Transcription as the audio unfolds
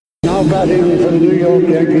Now batting for the New York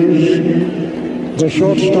Yankees, the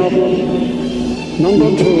shortstop,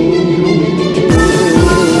 number 2.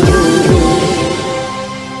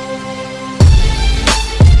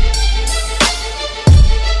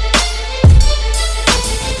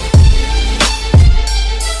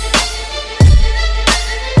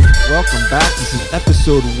 Welcome back. This is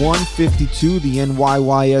episode 152, the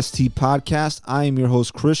NYYST podcast. I am your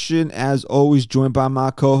host, Christian, as always, joined by my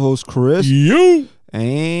co-host, Chris. You.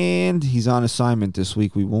 And he's on assignment this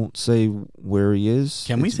week. We won't say where he is.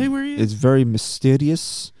 Can we say where he is? It's very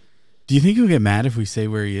mysterious. Do you think he'll get mad if we say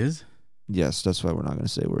where he is? Yes, that's why we're not going to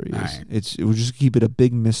say where he is. Right. We'll just keep it a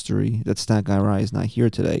big mystery that Stat Guy Rye is not here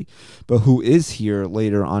today. But who is here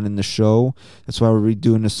later on in the show? That's why we're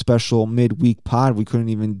doing a special midweek pod. We couldn't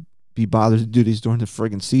even be bothered to do these during the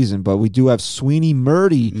friggin' season, but we do have Sweeney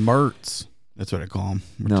Murdy. Mertz. That's what I call him.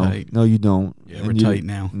 We're tight. No, you don't. Yeah, we're tight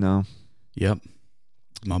now. No. Yep.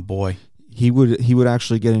 My boy. He would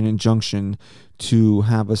actually get an injunction to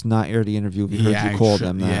have us not air the interview if he heard you call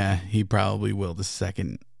them that. Yeah, he probably will the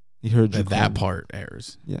second he heard you that part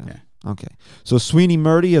airs. Yeah. Okay. So Sweeney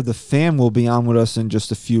Murdy of The Fan will be on with us in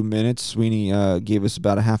just a few minutes. Sweeney gave us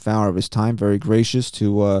about a half hour of his time, very gracious,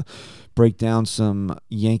 to break down some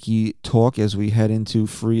Yankee talk as we head into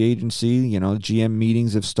free agency. You know, GM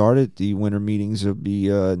meetings have started. The winter meetings will be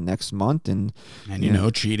next month. And you know,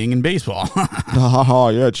 cheating in baseball.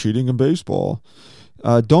 Yeah, cheating in baseball.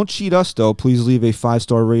 Don't cheat us, though. Please leave a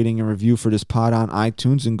 5-star rating and review for this pod on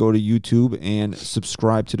iTunes and go to YouTube and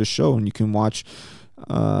subscribe to the show. And you can watch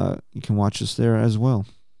us there as well.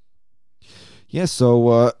 Yeah,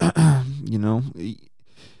 so, you know. Do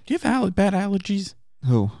you have bad allergies?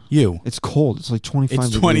 Who? You. It's cold. It's like 25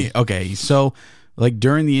 It's 20. Degrees. Okay, so like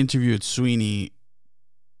during the interview at Sweeney,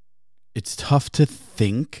 it's tough to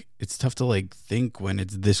think. It's tough to like think when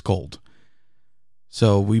it's this cold.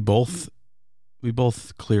 So we both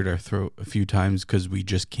cleared our throat a few times because we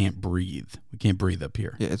just can't breathe. We can't breathe up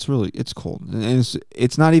here. Yeah, it's cold. And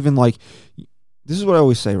it's not even like, this is what I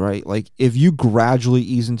always say, right? Like if you gradually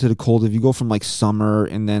ease into the cold, if you go from like summer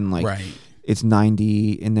and then like right. It's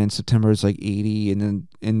 90, and then September it's like 80, and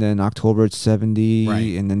then October it's 70,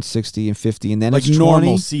 right. And then 60 and 50, and then like it's 20.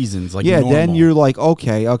 Normal seasons. Like yeah, normal. then you're like,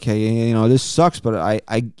 okay, you know, this sucks, but I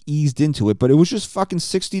eased into it. But it was just fucking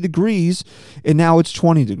 60 degrees, and now it's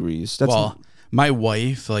 20 degrees. That's my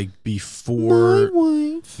wife, like before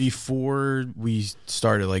we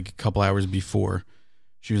started, like a couple hours before,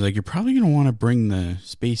 she was like, "You're probably gonna want to bring the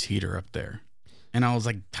space heater up there," and I was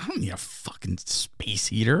like, "I don't need a fucking space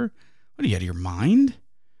heater. What are you out of your mind?"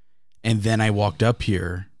 And then I walked up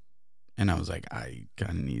here and I was like, I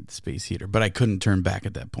gotta need the space heater. But I couldn't turn back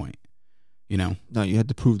at that point. You know? No, you had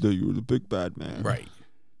to prove that you were the big bad man. Right.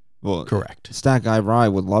 Well, correct. Stat Guy Rye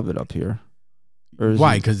would love it up here.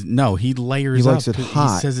 Why? Because he layers up. He likes it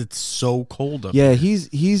hot. He says it's so cold up here. Yeah, he's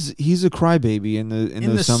a crybaby in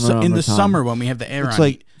the summer. In the summer when we have the air it's on.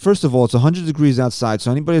 Like, first of all, it's 100 degrees outside.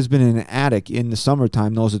 So anybody who's been in an attic in the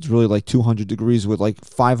summertime knows it's really like 200 degrees with like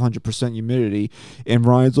 500% humidity. And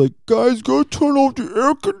Ryan's like, guys, go turn off the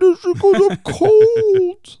air conditioner because I'm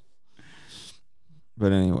cold.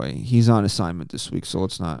 But anyway, he's on assignment this week, so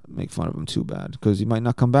let's not make fun of him too bad because he might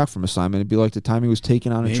not come back from assignment. It'd be like the time he was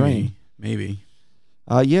taken on a train. Maybe.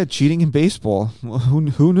 Yeah, cheating in baseball. Well,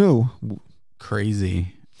 who knew?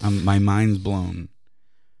 Crazy. My mind's blown.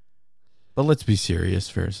 But let's be serious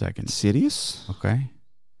for a second. Serious? Okay.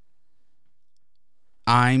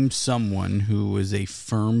 I'm someone who is a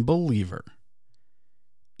firm believer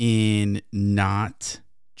in not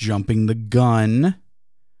jumping the gun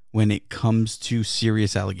when it comes to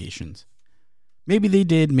serious allegations. Maybe they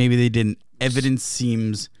did, maybe they didn't. Evidence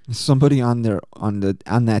seems somebody on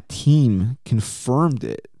that team confirmed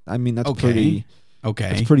it. I mean, that's pretty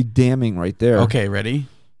damning right there. Okay, ready?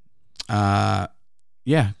 Yeah,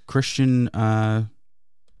 Christian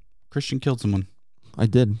killed someone. I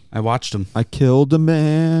did. I watched him. I killed a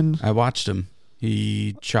man. I watched him.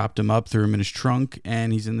 He chopped him up, threw him in his trunk,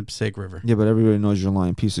 and he's in the Passaic River. Yeah, but everybody knows you're a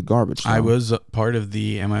lying piece of garbage. Though. I was part of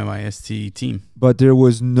the MIYST team. But there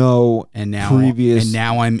was no previous... And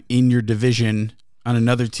now I'm in your division on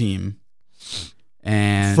another team.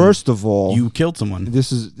 And first of all, you killed someone.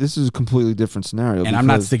 This is a completely different scenario. And I'm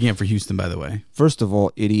not sticking up for Houston, by the way. First of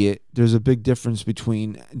all, idiot. There's a big difference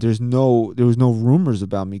between there was no rumors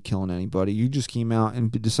about me killing anybody. You just came out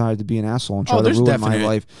and decided to be an asshole and try to ruin my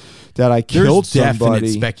life. That I killed somebody. There's definite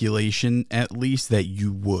speculation, at least, that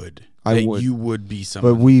you would. You would be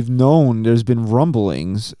someone. But we've known there's been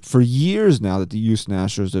rumblings for years now that the Houston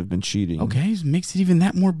Astros have been cheating. Okay, it makes it even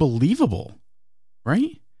that more believable,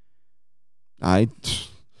 right?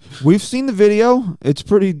 We've seen the video. It's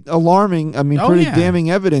pretty alarming. I mean, Oh, pretty yeah. damning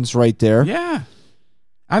evidence right there. Yeah.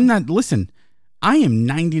 I'm not, listen, I am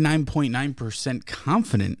 99.9%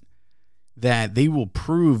 confident that they will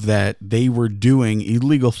prove that they were doing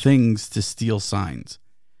illegal things to steal signs.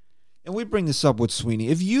 And we bring this up with Sweeney.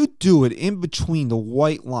 If you do it in between the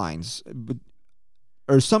white lines,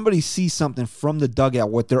 or somebody sees something from the dugout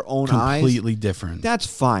with their own eyes, Completely different. that's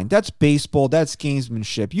fine. That's baseball. That's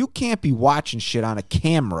gamesmanship. You can't be watching shit on a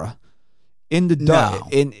camera in the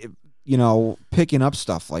dugout, picking up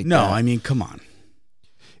stuff like No, that. I mean, come on.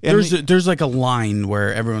 And There's like a line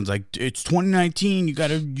where everyone's like, it's 2019, you got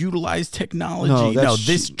to utilize technology. No, No, that's-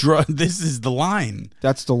 this is the line.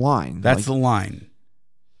 that's the line. That's the line.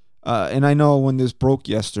 And I know when this broke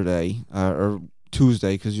yesterday or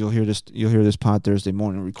Tuesday, because you'll hear this pod Thursday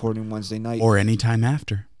morning, recording Wednesday night. Or anytime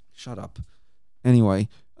after. Shut up. Anyway,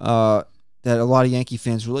 that a lot of Yankee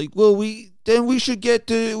fans were like, "Well, we should get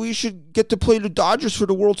to play the Dodgers for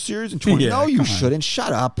the World Series in 20." Yeah, No, you come on. shouldn't.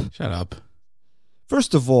 Shut up. Shut up.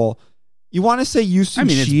 First of all, you want to say Houston I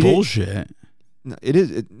mean, it's cheated? bullshit. No, it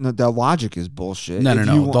is. No, that logic is bullshit. No. If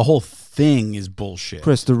you want- The whole thing is bullshit.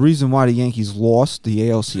 Chris, the reason why the Yankees lost the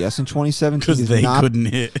ALCS in 2017 Because is they not, couldn't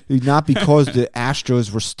hit. not because the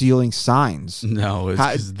Astros were stealing signs. No, it's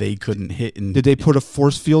How- because they couldn't hit. Did they put a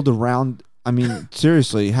force field around? I mean,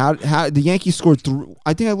 seriously, how the Yankees scored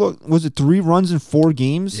I think I looked. Was it 3 runs in 4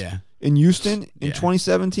 games? Yeah, In Houston in Yeah.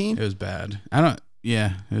 2017, it was bad.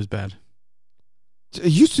 Yeah, it was bad.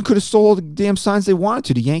 Houston could have stole all the damn signs they wanted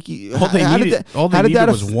to. The Yankee. All they needed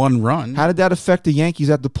was one run. How did that affect the Yankees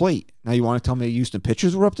at the plate? Now you want to tell me the Houston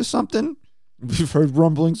pitchers were up to something? We've heard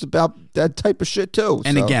rumblings about that type of shit too.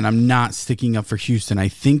 And so. again, I'm not sticking up for Houston. I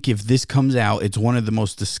think if this comes out, it's one of the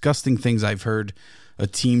most disgusting things I've heard a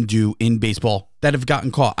team do in baseball that have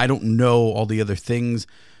gotten caught. I don't know all the other things.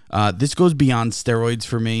 This goes beyond steroids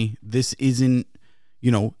for me. This isn't,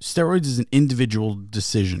 steroids is an individual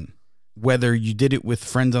decision. Whether you did it with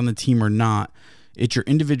friends on the team or not, it's your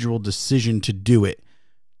individual decision to do it.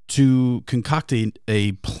 To concoct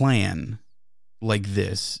a plan like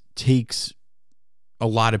this takes a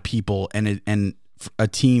lot of people and a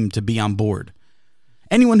team to be on board.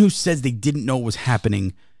 Anyone who says they didn't know what was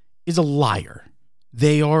happening is a liar.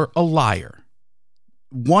 They are a liar.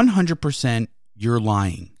 100% you're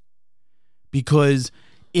lying. Because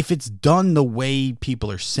if it's done the way people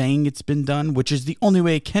are saying it's been done, which is the only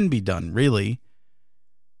way it can be done, really,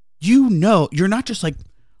 you're not just like,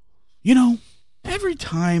 every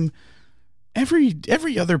time,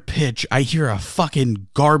 every other pitch, I hear a fucking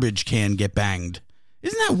garbage can get banged.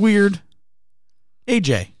 Isn't that weird?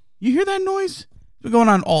 AJ, you hear that noise? It's been going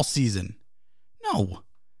on all season. No.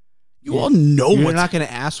 You all know You're what's not going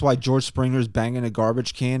to ask why George Springer's banging a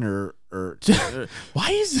garbage can or Why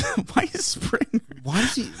is Springer? why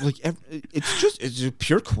is he like? It's a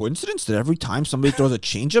pure coincidence that every time somebody throws a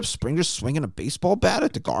changeup, Springer's swinging a baseball bat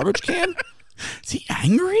at the garbage can. Is he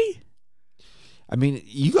angry? I mean,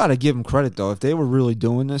 you got to give them credit though. If they were really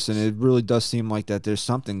doing this, and it really does seem like that, there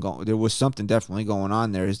was something definitely going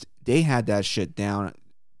on there. Is they had that shit down,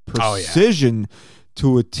 precision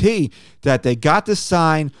to a T. That they got the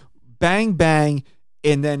sign, bang bang,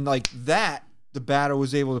 and then like that. The batter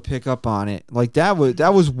was able to pick up on it. Like that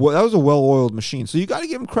was a well-oiled machine. So you got to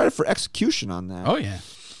give him credit for execution on that. Oh yeah,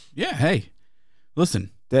 yeah. Hey,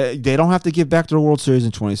 listen. They don't have to give back to the World Series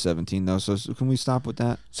in 2017 though. So can we stop with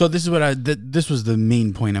that? So this is what this was the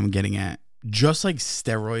main point I'm getting at. Just like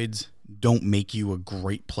steroids don't make you a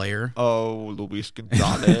great player. Oh, Luis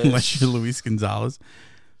Gonzalez. Unless you're Luis Gonzalez,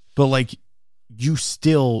 but like you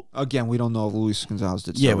still. Again, we don't know if Luis Gonzalez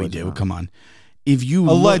did. Yeah, we steroids or do. not. Come on. If you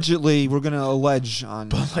allegedly, we're going to allege on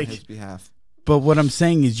like- his behalf. But what I'm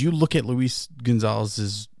saying is, you look at Luis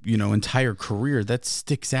Gonzalez's, entire career. That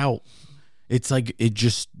sticks out. It's like it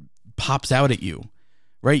just pops out at you,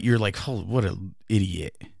 right? You're like, oh, what an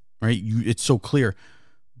idiot, right? It's so clear.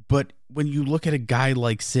 But when you look at a guy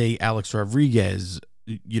like, say, Alex Rodriguez,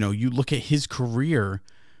 you look at his career,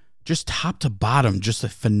 just top to bottom, just a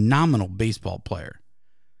phenomenal baseball player,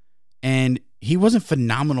 and he wasn't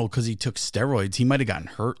phenomenal because he took steroids. He might have gotten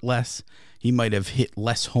hurt less. He might have hit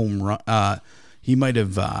less home run. He might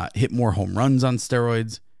have hit more home runs on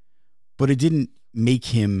steroids, but it didn't make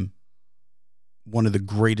him one of the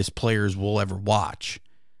greatest players we'll ever watch.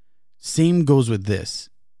 Same goes with this,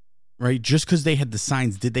 right? Just because they had the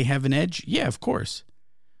signs, did they have an edge? Yeah, of course.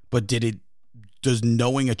 But does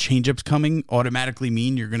knowing a changeup's coming automatically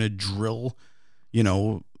mean you're going to drill,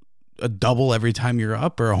 a double every time you're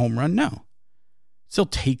up or a home run? No. Still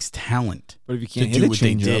takes talent. But if you can't to hit do a what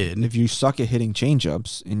they changeup, did. if you suck at hitting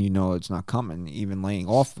changeups and you know it's not coming, even laying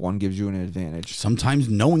off one gives you an advantage. Sometimes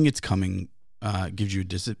knowing it's coming gives you a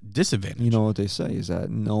disadvantage. You know what they say is that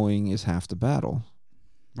knowing is half the battle.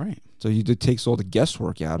 Right. So it takes all the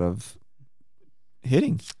guesswork out of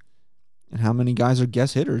hitting. And how many guys are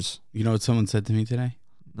guess hitters? You know what someone said to me today?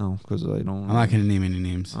 No, because I don't. I'm not going to name any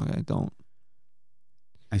names. Okay, don't.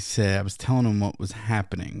 I was telling them what was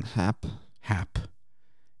happening. Hap.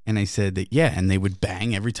 And I said that, yeah, and they would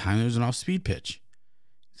bang every time there was an off-speed pitch.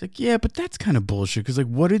 He's like, yeah, but that's kind of bullshit. Because, like,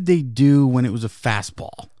 what did they do when it was a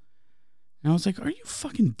fastball? And I was like, are you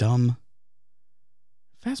fucking dumb?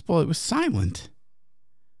 Fastball, it was silent.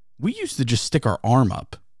 We used to just stick our arm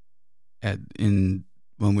up when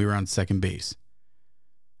we were on second base.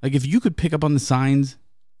 Like, if you could pick up on the signs,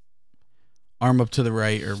 arm up to the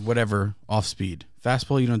right or whatever, off-speed.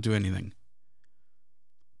 Fastball, you don't do anything.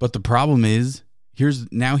 But the problem is,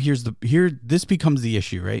 this becomes the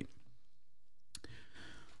issue, right?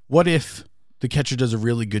 What if the catcher does a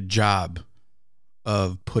really good job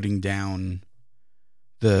of putting down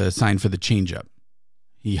the sign for the changeup?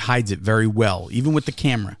 He hides it very well, even with the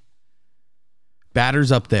camera.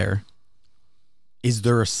 Batter's up there. Is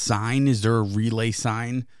there a sign? Is there a relay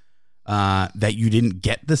sign that you didn't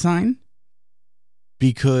get the sign?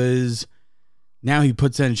 Because now he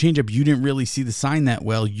puts down a changeup. You didn't really see the sign that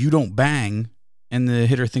well. You don't bang. And the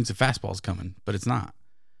hitter thinks a fastball is coming, but it's not.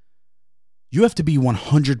 You have to be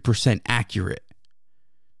 100% accurate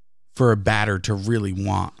for a batter to really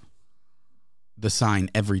want the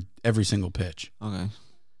sign every single pitch. Okay.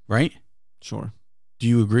 Right? Sure. Do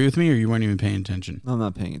you agree with me, or you weren't even paying attention? I'm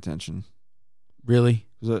not paying attention. Really?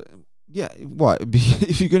 Yeah. What?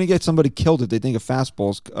 If you're going to get somebody killed if they think a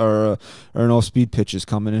fastball's or an off-speed pitch is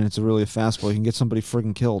coming and it's really a fastball, you can get somebody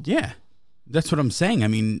friggin' killed. Yeah. That's what I'm saying. I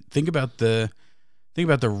mean, think about the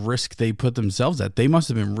risk they put themselves at. They must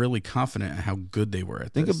have been really confident at how good they were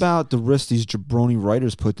at this. Think about the risk these jabroni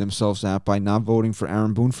writers put themselves at by not voting for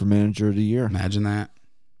Aaron Boone for Manager of the Year. Imagine that.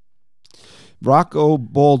 Rocco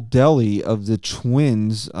Baldelli of the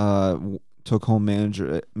Twins took home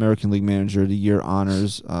American League Manager of the Year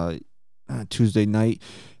honors Tuesday night.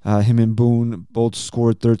 Him and Boone both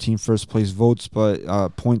scored 13 first-place votes,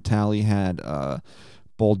 but point tally had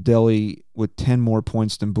Baldelli with 10 more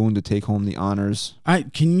points than Boone to take home the honors.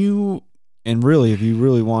 And really, if you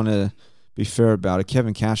really want to be fair about it,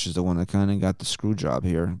 Kevin Cash is the one that kind of got the screw job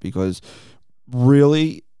here because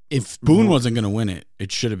really, if Boone wasn't going to win it,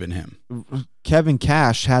 it should have been him. Kevin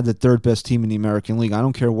Cash had the third best team in the American League. I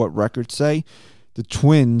don't care what records say. The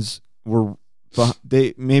Twins were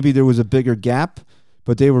maybe there was a bigger gap,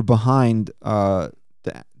 but they were behind the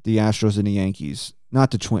Astros and the Yankees.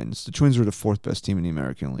 Not the Twins. The Twins were the fourth best team in the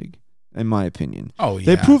American League, in my opinion. Oh, yeah.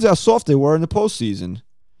 They proved how soft they were in the postseason.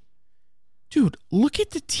 Dude, look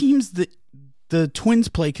at the teams that the Twins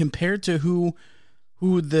play compared to who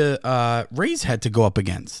the Rays had to go up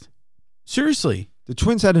against. Seriously. The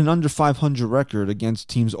Twins had an under 500 record against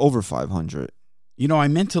teams over 500. You know, I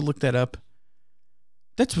meant to look that up.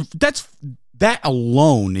 That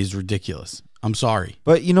alone is ridiculous. I'm sorry.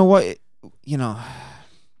 But you know what?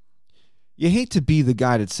 You hate to be the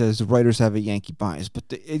guy that says the writers have a Yankee bias, but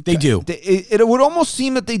they do. It would almost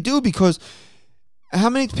seem that they do because how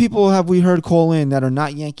many people have we heard call in that are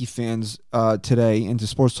not Yankee fans today into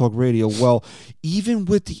Sports Talk Radio? Well, even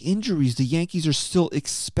with the injuries, the Yankees are still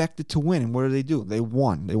expected to win. And what do? They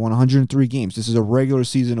won. They won 103 games. This is a regular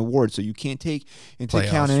season award, so you can't take into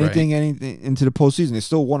account anything into the postseason. They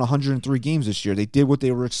still won 103 games this year. They did what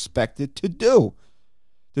they were expected to do.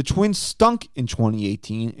 The Twins stunk in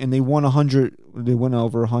 2018, and they won 100. They went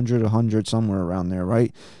over 100, somewhere around there,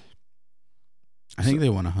 right? I think they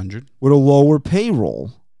won 100 with a lower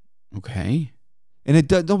payroll. Okay, and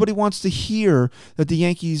nobody wants to hear that the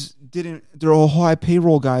Yankees didn't. Their high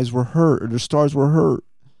payroll guys were hurt, or their stars were hurt.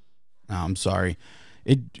 No, I'm sorry.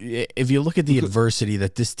 If you look at the adversity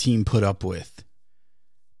that this team put up with,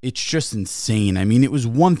 it's just insane. I mean, it was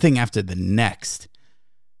one thing after the next,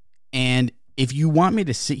 and if you want me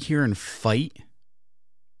to sit here and fight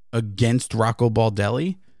against Rocco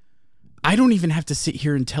Baldelli, I don't even have to sit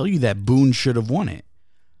here and tell you that Boone should have won it.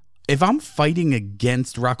 If I'm fighting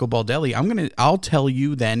against Rocco Baldelli, I'll tell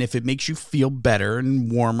you then, if it makes you feel better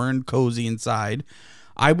and warmer and cozy inside,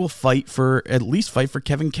 I will at least fight for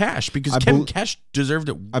Kevin Cash because Kevin Cash deserved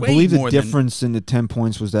it way more. I believe the difference in the 10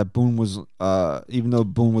 points was that Boone was, even though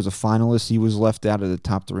Boone was a finalist, he was left out of the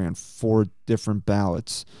top 3 on 4 different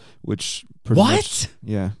ballots, which pretty much,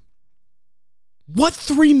 yeah. What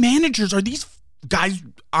 3 managers are these guys?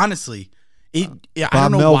 Honestly, I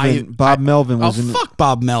don't know why. Bob Melvin was in. Fuck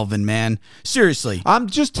Bob Melvin, man. Seriously. I'm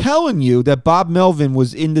just telling you that Bob Melvin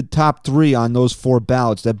was in the top 3 on those 4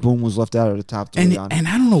 ballots that Boone was left out of the top 3 on. And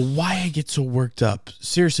I don't know why I get so worked up.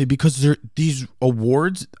 Seriously, because these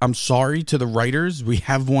awards, I'm sorry to the writers. We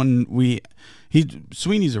have one.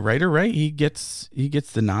 Sweeney's a writer, right? He gets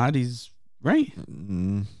the nod. He's right.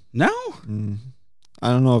 No? I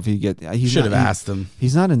don't know if he should have asked him.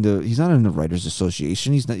 He's not in the Writers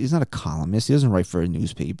Association. He's not a columnist. He doesn't write for a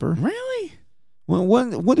newspaper. Really?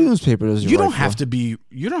 What newspaper does he write for?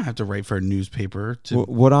 You don't have to write for a newspaper.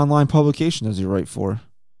 What online publication does he write for?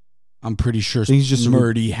 I'm pretty sure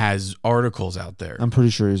Murdy has articles out there. I'm pretty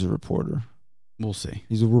sure he's a reporter. We'll see.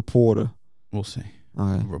 He's a reporter. We'll see.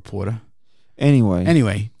 Okay. Reporter.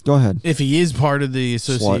 Anyway, go ahead. If he is part of the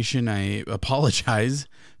association, I apologize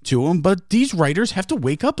to him, but these writers have to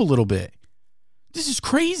wake up a little bit. This is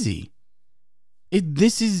crazy.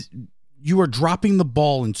 You are dropping the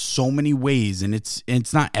ball in so many ways, and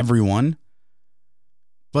it's not everyone,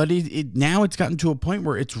 but now it's gotten to a point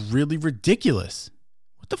where it's really ridiculous.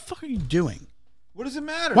 What the fuck are you doing? What does it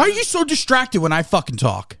matter? Why are you so distracted when I fucking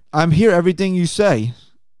talk? I'm here everything you say.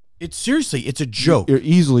 It's a joke. You're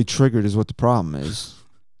easily triggered is what the problem is.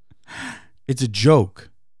 It's a joke.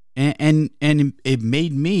 And it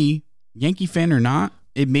made me, Yankee fan or not,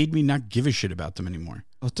 it made me not give a shit about them anymore.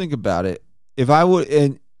 Well, think about it. If I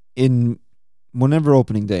would, in whenever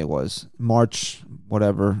opening day was, March,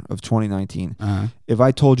 whatever, of 2019, if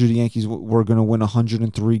I told you the Yankees were going to win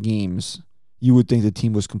 103 games, you would think the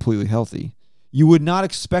team was completely healthy. You would not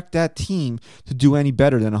expect that team to do any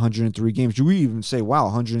better than 103 games. You would even say, wow,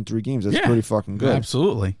 103 games, that's pretty fucking good.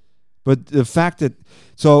 Absolutely. But the fact that,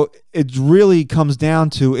 so it really comes down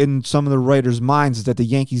to, in some of the writers' minds, is that the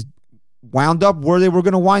Yankees wound up where they were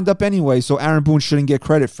going to wind up anyway, so Aaron Boone shouldn't get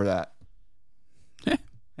credit for that.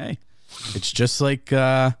 Hey, it's just like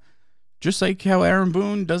how Aaron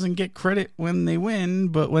Boone doesn't get credit when they win,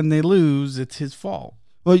 but when they lose, it's his fault.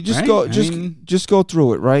 Well, you just just go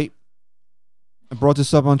through it, right? I brought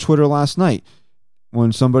this up on Twitter last night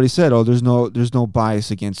when somebody said, "Oh, there's no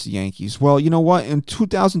bias against the Yankees." Well, you know what? In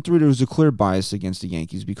 2003, there was a clear bias against the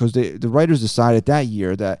Yankees because the writers decided that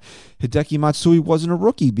year that Hideki Matsui wasn't a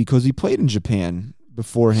rookie because he played in Japan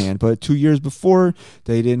beforehand. But 2 years before,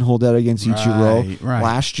 they didn't hold that against Ichiro. Right.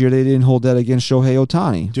 Last year, they didn't hold that against Shohei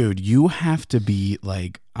Ohtani. Dude, you have to be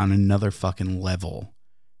like on another fucking level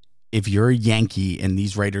if you're a Yankee and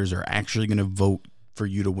these writers are actually going to vote for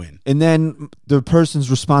you to win. And then the person's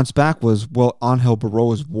response back was, well, Angel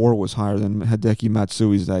Baroa's WAR was higher than Hideki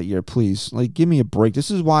Matsui's that year. Please, like, give me a break. This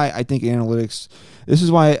is why I think analytics, this is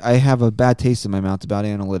why I have a bad taste in my mouth about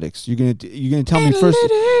analytics. You're gonna tell me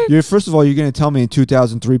first of all, you're gonna tell me in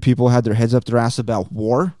 2003 people had their heads up their ass about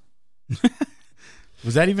WAR?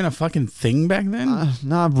 Was that even a fucking thing back then?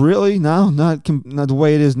 Not really. No, not the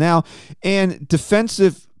way it is now. And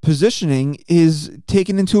defensive positioning is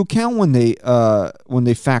taken into account when they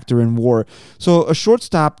factor in WAR. So a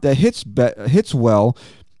shortstop that hits well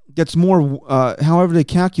gets more. However they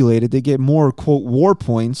calculate it, they get more quote WAR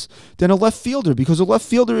points than a left fielder because a left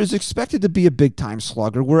fielder is expected to be a big time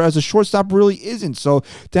slugger, whereas a shortstop really isn't. So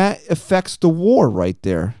that affects the WAR right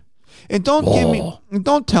there. And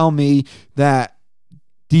don't tell me that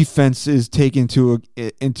defense is taken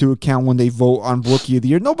into account when they vote on Rookie of the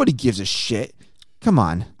Year. Nobody gives a shit. Come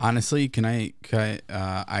on. Honestly,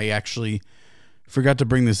 I actually forgot to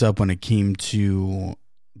bring this up when it came to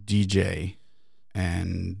DJ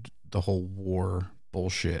and the whole WAR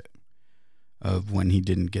bullshit of when he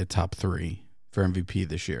didn't get top 3 for MVP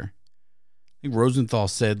this year. I think Rosenthal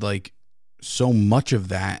said like so much of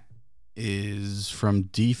that is from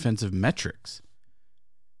defensive metrics.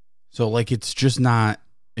 So like it's just not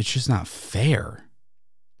fair.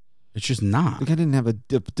 It's just not. The guy didn't have a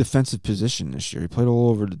defensive position this year. He played all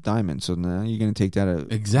over the diamond. So now you're going to take that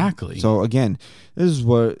out. Exactly. So again, this is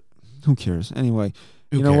what. Who cares? Anyway,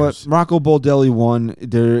 Who know cares? what? Rocco Baldelli won.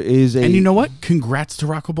 There is a. And you know what? Congrats to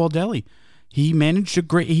Rocco Baldelli. He managed a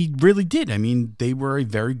great. He really did. I mean, they were a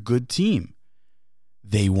very good team.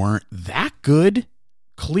 They weren't that good,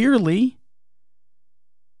 clearly.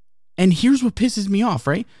 And here's what pisses me off,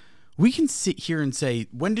 right? We can sit here and say,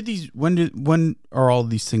 when are all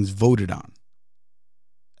these things voted on?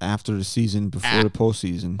 After the season, before the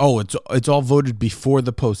postseason. Oh, it's all voted before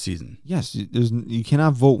the postseason. Yes, you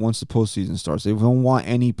cannot vote once the postseason starts. They don't want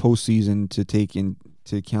any postseason to take into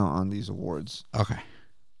account on these awards. Okay.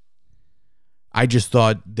 I just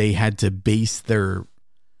thought they had to base their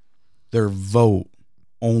vote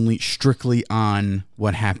only strictly on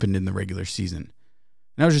what happened in the regular season.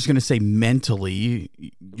 And I was just going to say, mentally,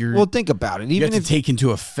 Well, think about it. You Even have to take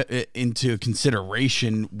into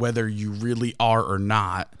consideration whether you really are or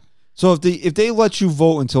not. So if they let you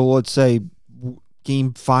vote until, let's say,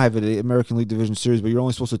 Game 5 of the American League Division Series, but you're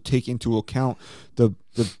only supposed to take into account the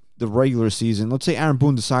regular season. Let's say Aaron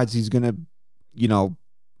Boone decides he's going to,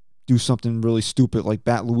 do something really stupid like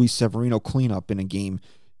bat Luis Severino cleanup in a game.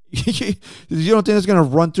 You don't think that's going to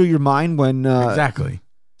run through your mind when... Exactly.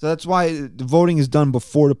 So that's why the voting is done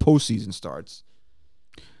before the postseason starts.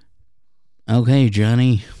 Okay,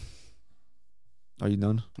 Johnny. Are you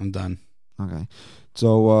done? I'm done. Okay.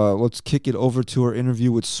 So let's kick it over to our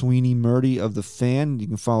interview with Sweeney Murdy of The Fan. You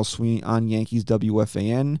can follow Sweeney on Yankees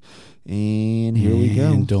WFAN. And here we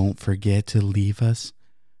go. And don't forget to leave us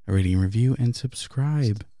a rating, review, and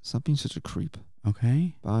subscribe. Stop being such a creep.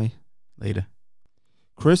 Okay. Bye. Later.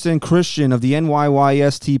 Chris and Christian of the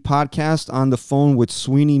NYYST podcast on the phone with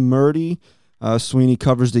Sweeney Murdy. Sweeney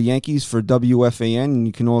covers the Yankees for WFAN, and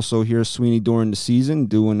you can also hear Sweeney during the season,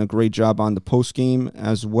 doing a great job on the postgame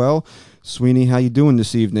as well. Sweeney, how you doing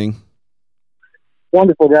this evening?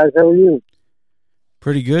 Wonderful, guys. How are you?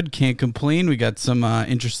 Pretty good. Can't complain. We got some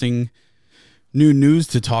interesting new news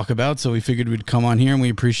to talk about, so we figured we'd come on here, and we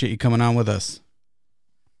appreciate you coming on with us.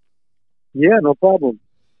 Yeah, no problem.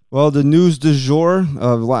 Well, the news du jour,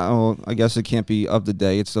 I guess it can't be of the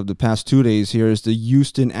day. It's of the past 2 days here. Is the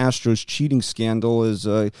Houston Astros cheating scandal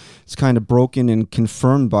it's kind of broken and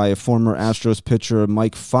confirmed by a former Astros pitcher,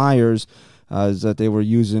 Mike Fiers, is that they were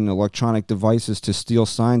using electronic devices to steal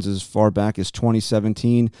signs as far back as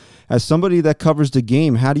 2017. As somebody that covers the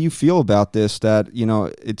game, how do you feel about this? That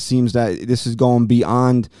it seems that this is going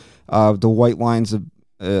beyond the white lines of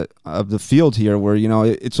the field here, where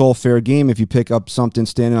it's all fair game if you pick up something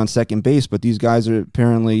standing on second base, but these guys are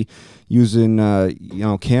apparently using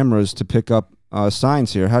cameras to pick up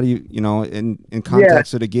signs here. How do you in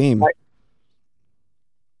context of the game? I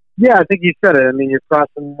think you said it. I mean, you're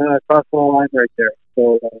crossing the line right there.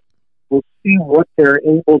 So we'll see what they're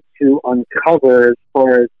able to uncover as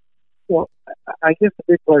far as. Well, I guess the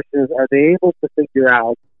big question is: are they able to figure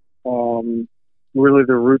out really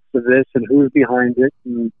the roots of this and who's behind it?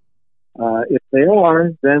 And if they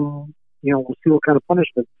are, then we'll see what kind of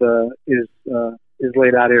punishment is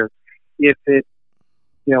laid out here. If it,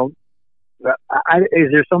 is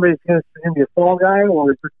there somebody that's going to be a fall guy,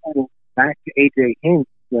 or is it kind of back to AJ Hinch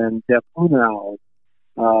and Jeff Lunau,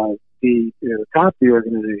 the top of the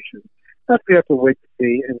organization? That's what we have to wait to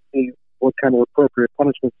see and see what kind of appropriate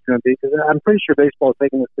punishment is going to be, because I'm pretty sure baseball is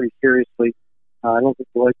taking this pretty seriously. I don't think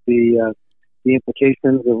they like the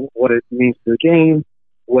implications of what it means to the game,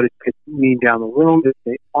 what it could mean down the road if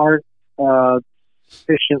they aren't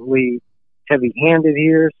sufficiently heavy-handed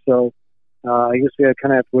here. So I guess we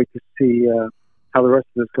kind of have to wait to see how the rest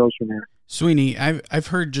of this goes from there. Sweeney, I've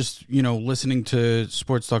heard just listening to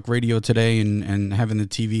Sports Talk Radio today and having the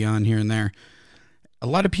TV on here and there, a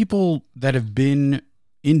lot of people that have been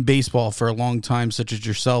in baseball for a long time, such as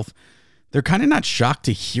yourself, they're kind of not shocked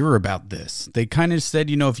to hear about this. They kind of said,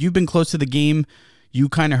 if you've been close to the game, you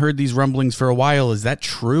kind of heard these rumblings for a while. Is that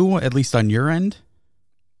true, at least on your end?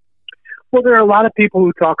 Well, there are a lot of people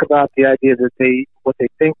who talk about the idea that what they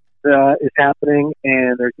think is happening,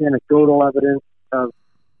 and there's anecdotal evidence of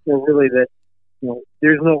really that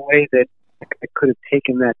there's no way that I could have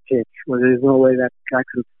taken that pitch, or there's no way that guy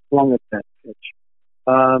could have flung at that pitch.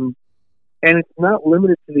 And it's not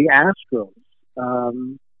limited to the Astros.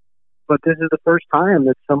 But this is the first time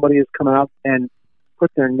that somebody has come out and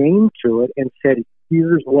put their name to it and said,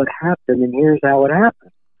 here's what happened and here's how it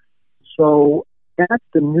happened. So that's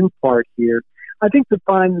the new part here. I think the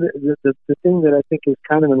thing that I think is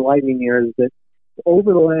kind of enlightening here is that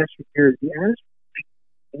over the last few years, the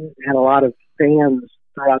Astros had a lot of fans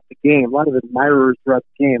throughout the game, a lot of admirers throughout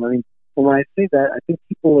the game. I mean, when I say that, I think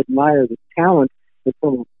people admire the talent that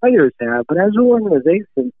some of the players have, but as an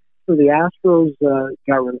organization, so the Astros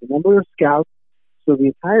got rid of a number of scouts, so the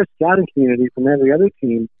entire scouting community from every other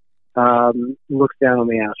team looks down on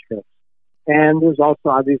the Astros. And there's also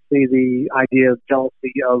obviously the idea of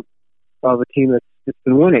jealousy of a team that's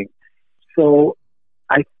been winning. So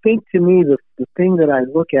I think, to me, the thing that I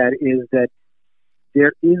look at is that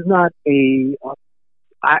there is not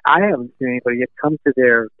I haven't seen anybody yet come to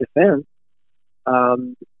their defense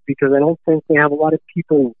because I don't think they have a lot of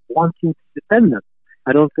people wanting to defend them.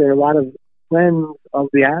 I don't think there are a lot of friends of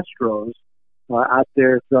the Astros out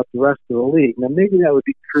there throughout the rest of the league. Now, maybe that would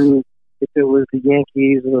be true if it was the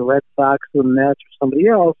Yankees or the Red Sox or the Mets or somebody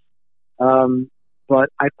else. But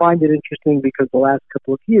I find it interesting because the last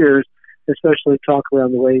couple of years, especially talk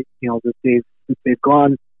around the way that they've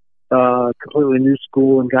gone completely new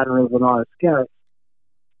school and gotten rid of an lot of scouts.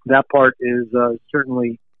 that part is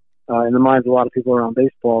certainly in the minds of a lot of people around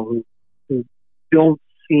baseball who don't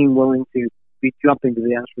seem willing to be jumping to the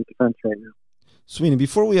Astros defense right now. Sweeney,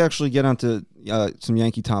 before we actually get onto some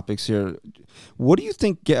Yankee topics here, what do you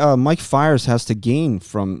think Mike Fiers has to gain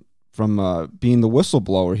from being the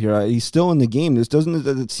whistleblower here? He's still in the game. Doesn't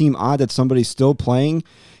it seem odd that somebody still playing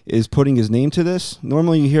is putting his name to this?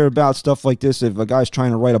 Normally you hear about stuff like this if a guy's trying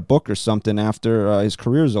to write a book or something after his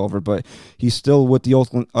career's over, but he's still with the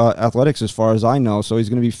Oakland Athletics as far as I know, so he's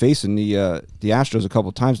going to be facing the Astros a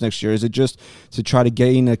couple times next year. Is it just to try to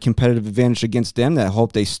gain a competitive advantage against them that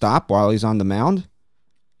hope they stop while he's on the mound?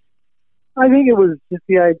 I think it was just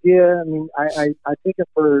the idea. I mean, I take it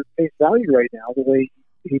for face value right now, the way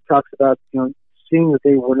he talks about, seeing that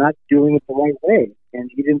they were not doing it the right way. And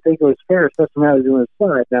he didn't think it was fair, especially now he's doing his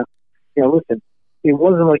side. Now, listen, it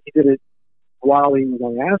wasn't like he did it while he was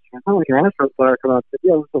on the Astros. It's not like an Astros player come out and said,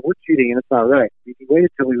 listen, we're cheating and it's not right. He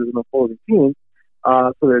waited till he was an opposing team.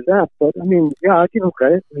 So there's that. But, I mean, I give him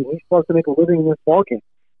credit. I mean, he's supposed to make a living in this ballgame.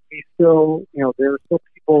 He's still, there are still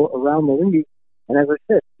people around the league. And as I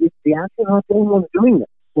said, the Astros aren't the only ones doing this.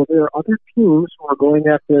 So there are other teams who are going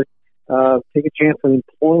to have to take a chance on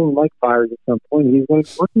employing Mike Fiers at some point. He's going to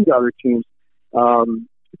be looking to other teams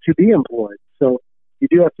to be employed. So you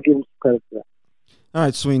do have to give him some credit for that. All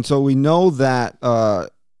right, Sween. So we know that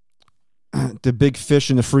the big fish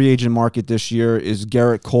in the free agent market this year is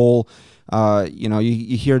Garrett Cole.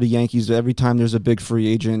 You hear the Yankees every time there's a big free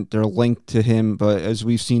agent, they're linked to him. But as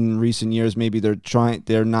we've seen in recent years, maybe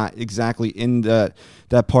they're not exactly in that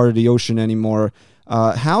part of the ocean anymore.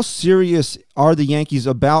 How serious are the Yankees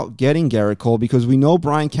about getting Garrett Cole? Because we know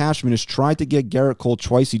Brian Cashman has tried to get Garrett Cole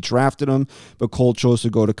twice. He drafted him, but Cole chose to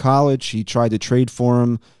go to college. He tried to trade for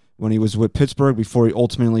him when he was with Pittsburgh before he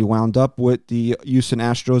ultimately wound up with the Houston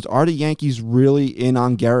Astros. Are the Yankees really in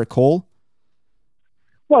on Garrett Cole?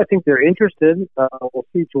 Well, I think they're interested. We'll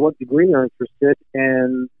see to what degree they're interested,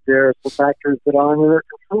 and there are some factors that are under their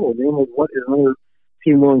control. Namely, what is another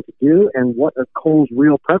team willing to do, and what are Cole's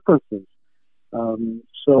real preferences.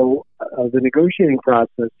 So the negotiating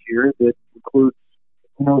process here that includes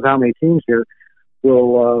who knows how many teams here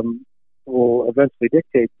will eventually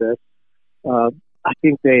dictate this. I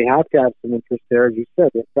think they have to have some interest there, as you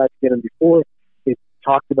said. They've tried to get him before. They've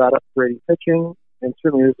talked about upgrading pitching, and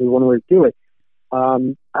certainly this is one way to do it.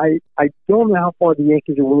 I don't know how far the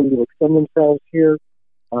Yankees are willing to extend themselves here,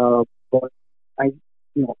 but I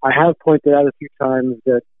have pointed out a few times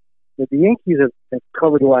that the Yankees have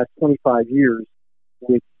covered the last 25 years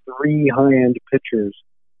with three high-end pitchers.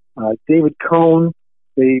 David Cone,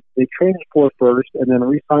 they traded for first and then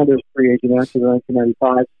re-signed as free agent after the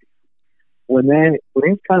 1995 season. When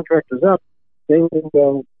his contract was up, they let him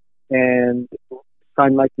go and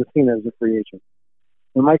signed Mike Mussina as a free agent.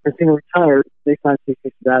 When Mike Mussina retired, they signed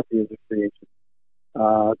CC Sabathia as a free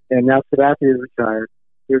agent. And now Sabathia is retired.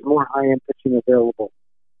 There's more high-end pitching available.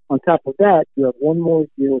 On top of that, you have one more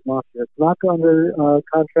year with Masahiro Tanaka under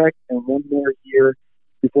contract and one more year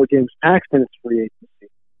before James Paxton is free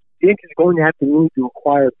agency. The Yankees are going to have to need to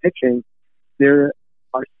acquire pitching. There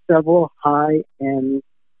are several high-end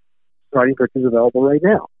starting pitchers available right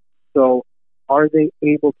now. So are they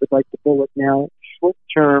able to bite the bullet now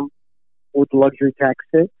short-term with the luxury tax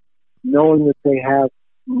hit, knowing that they have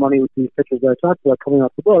money with these pitchers that I talked about coming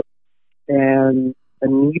off the book and a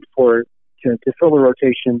need for to fill the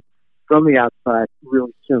rotation from the outside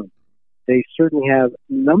really soon? They certainly have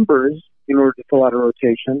numbers in order to fill out a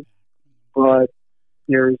rotation, but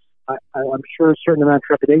there's, I'm sure, a certain amount of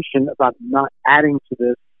trepidation about not adding to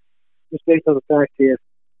this, just based on the fact that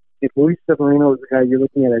if Luis Severino is the guy you're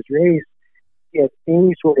looking at as your ace, he has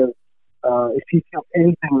any sort of, if he feels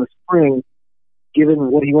anything in the spring, given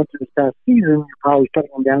what he went through this past season, you're probably shutting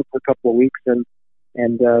him down for a couple of weeks, and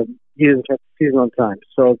he doesn't start the season on time.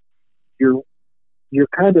 So you're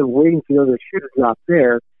kind of waiting for the other shoe to drop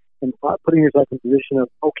there and putting yourself in a position of,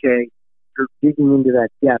 okay, you're digging into that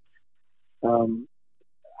depth.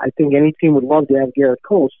 I think any team would love to have Garrett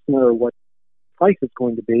Cole, no matter what price it's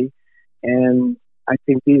going to be. And I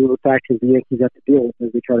think these are the factors the Yankees have to deal with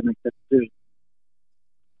as they try to make that decision.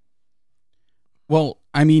 Well,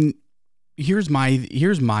 I mean, here's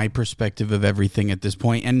my perspective of everything at this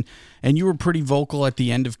point, and you were pretty vocal at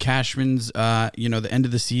the end of Cashman's, the end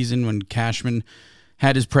of the season when Cashman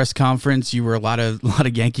had his press conference. You were a lot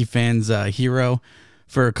of Yankee fans' hero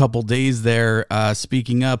for a couple days there,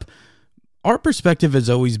 speaking up. Our perspective has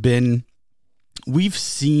always been, we've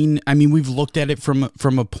looked at it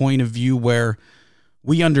from a point of view where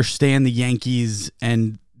we understand the Yankees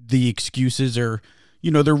and the excuses or,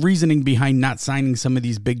 their reasoning behind not signing some of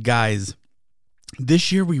these big guys.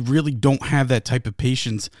 This year, we really don't have that type of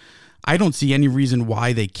patience. I don't see any reason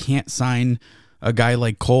why they can't sign a guy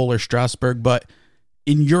like Cole or Strasburg. But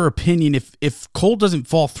in your opinion, if Cole doesn't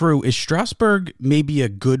fall through, is Strasburg maybe a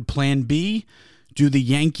good plan B? Do the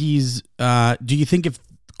Yankees, do you think if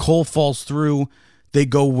Cole falls through, they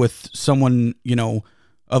go with someone,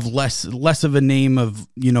 of less of a name of,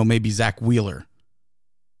 maybe Zach Wheeler?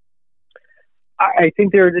 I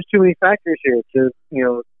think there are just too many factors here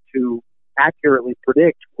to accurately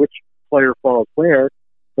predict which player falls where.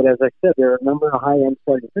 But as I said, there are a number of high-end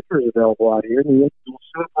starting pitchers available out here, and the Yankees will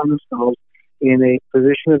soon find themselves in a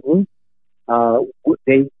position of need.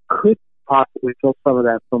 They could possibly fill some of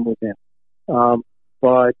that from within.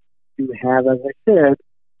 But you have, as I said,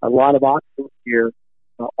 a lot of options here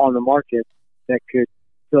on the market that could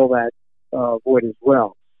fill that void as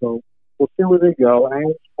well. So we'll see where they go.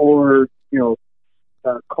 And as for,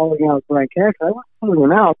 calling out Brian Cash, I wasn't calling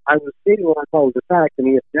him out. I was stating what I thought was a fact, and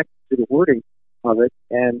he objected to the wording of it,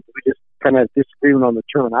 and we just kind of disagreed on the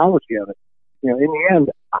terminology of it. In the end,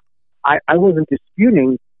 I wasn't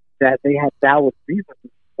disputing that they had valid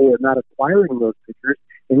reasons for not acquiring those pitchers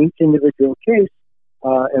in each individual case.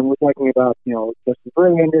 And we're talking about, Justin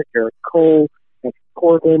Verlander, Garrett Cole, and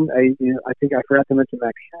Corbin. I think I forgot to mention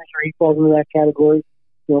Max Scherzer. He falls into that category.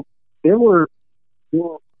 There were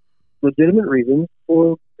legitimate reasons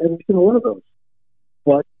for every single one of those.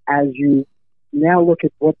 But as you now look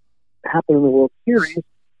at what happened in the World Series,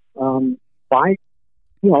 by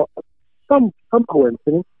some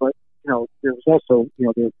coincidence, but there was also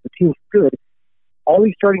the team's good. All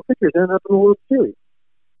these starting pitchers ended up in the World Series.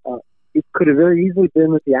 It could have very easily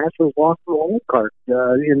been that the Astros lost the wild card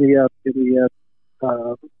in the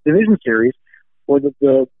division series, or that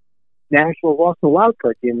the Nationals lost the wild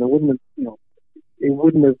card game. It wouldn't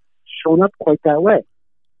have shown up quite that way.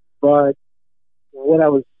 But what I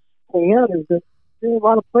was pointing out is that there are a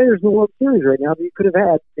lot of players in the World Series right now that you could have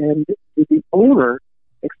had, and did the owner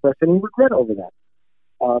express any regret over that?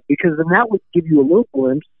 Because then that would give you a little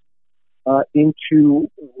glimpse into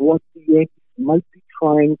what the Yankees might be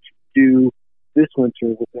trying to do this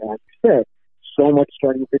winter with, as you said, so much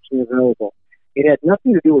starting pitching available. It had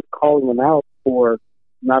nothing to do with calling them out for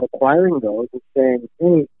not acquiring those and saying,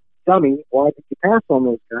 hey, dummy, why did you pass on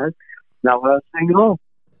those guys? Not what I was saying at all.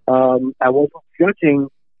 I wasn't judging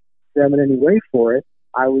them in any way for it.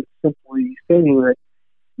 I was simply stating that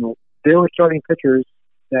there were starting pitchers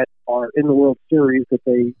that are in the World Series that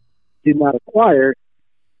they did not acquire.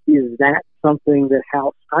 Is that something that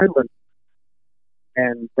Hal Steinbrenner?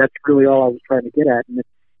 And that's really all I was trying to get at. And if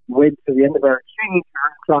you wait until the end of our exchange,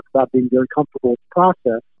 we're talk about being very comfortable with the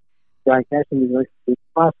process. Brian Cashman being very comfortable with the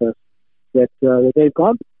process that they've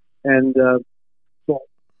gone through. And so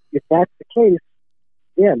if that's the case,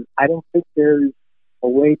 again, I don't think there's a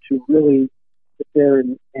way to really sit there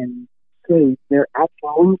and say they're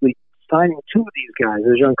absolutely signing two of these guys,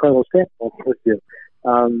 as Giancarlo Stanton would do.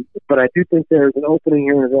 But I do think there's an opening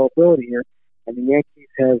here and availability here, and the Yankees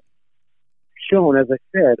have shown, as I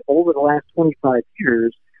said, over the last 25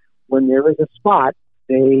 years, when there is a spot,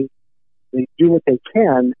 they do what they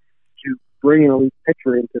can to bring an elite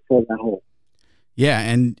pitcher in to fill that hole. Yeah,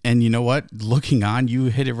 and you know what? Looking on, you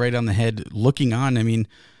hit it right on the head. Looking on, I mean,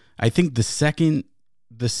 I think the second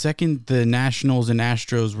the Nationals and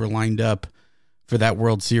Astros were lined up for that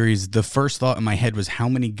World Series, the first thought in my head was how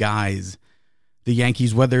many guys the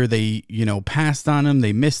Yankees, whether they, passed on them,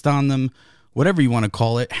 they missed on them, whatever you want to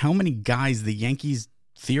call it, how many guys the Yankees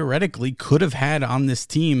theoretically could have had on this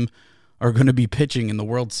team are going to be pitching in the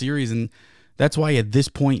World Series. And that's why at this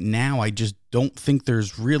point now, I just don't think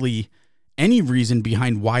there's really any reason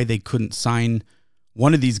behind why they couldn't sign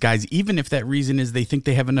one of these guys, even if that reason is they think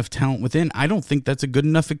they have enough talent within. I don't think that's a good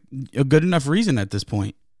enough reason at this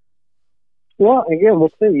point. Well, again, we'll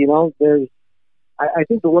see. I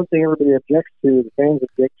think the one thing everybody objects to, the fans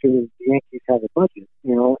object to, is the Yankees have a budget,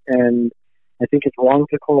 and I think it's wrong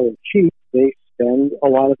to call it cheap. They spend a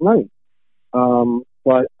lot of money.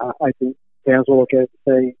 But I think fans will look at it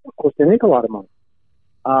and say, of course, they make a lot of money.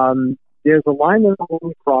 There's a line that I'm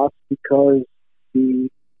going to cross because the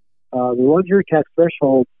luxury tax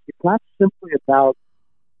threshold, it's not simply about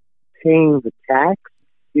paying the tax,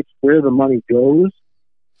 it's where the money goes.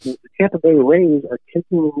 The Tampa Bay Rays are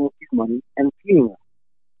taking the Yankees' money and feeding them.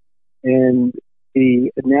 And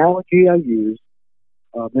the analogy I use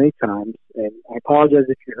many times, and I apologize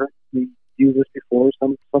if you heard me use this before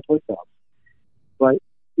someplace else, but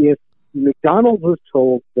if McDonald's was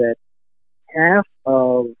told that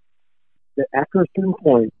after a certain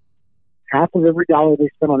point, half of every dollar they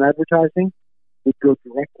spent on advertising would go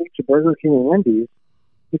directly to Burger King and Wendy's,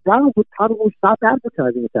 McDonald's would probably stop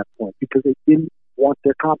advertising at that point because they didn't want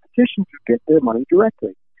their competition to get their money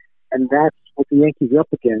directly. And that's what the Yankees are up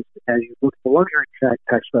against as you look at the luxury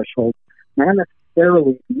tax threshold. Not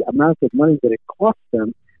necessarily the amount of money that it costs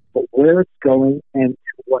them, but where it's going and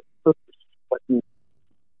to what purpose. What needs.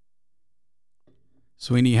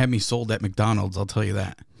 Sweeney, you had me sold at McDonald's, I'll tell you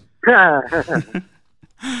that.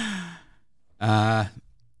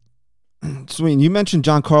 Sweeney, you mentioned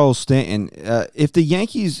Giancarlo Stanton. If the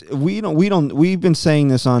Yankees, we've been saying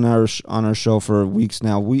this on our show for weeks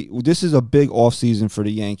now. This is a big offseason for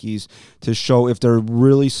the Yankees to show if they're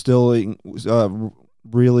really still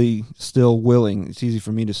willing, it's easy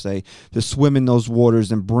for me to say, to swim in those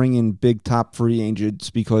waters and bring in big top free agents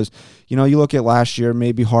because, you look at last year,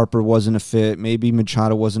 maybe Harper wasn't a fit, maybe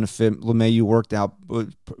Machado wasn't a fit, LeMahieu worked out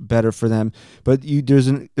better for them, but there's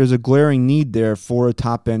a glaring need there for a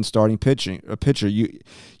top-end starting pitcher. You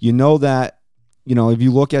know that, if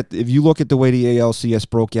you look at the way the ALCS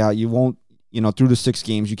broke out, you won't, through the 6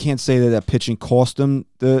 games, you can't say that pitching cost them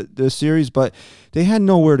the series, but they had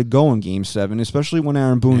nowhere to go in Game 7, especially when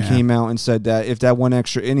Aaron Boone came out and said that if that went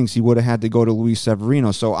extra innings, he would have had to go to Luis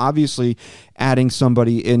Severino. So obviously adding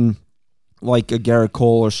somebody in like a Garrett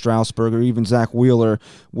Cole or Strasburg or even Zach Wheeler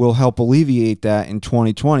will help alleviate that in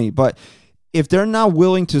 2020. But if they're not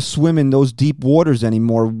willing to swim in those deep waters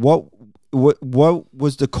anymore, what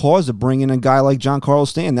was the cause of bringing a guy like Giancarlo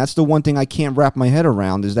Stanton? That's the one thing I can't wrap my head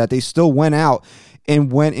around, is that they still went out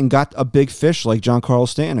and got a big fish like Giancarlo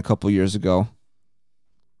Stanton a couple years ago.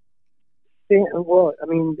 Well,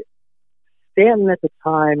 Stanton at the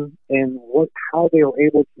time and how they were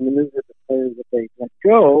able to maneuver the players that they let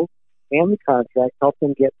go and the contract helped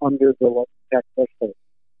them get under the luxury tax threshold.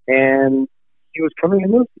 And he was coming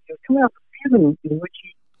out the season in which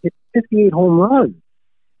he hit 58 home runs.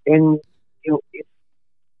 And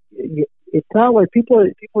it's not like people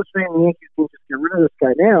are saying the Yankees can just get rid of this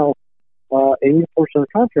guy now and he's a portion of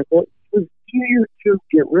the contract. Well, it was easier to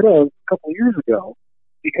get rid of a couple of years ago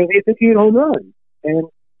because he hit 58 home runs. And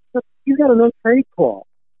he's got a no trade clause.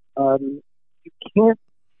 You can't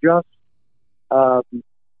just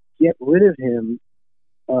get rid of him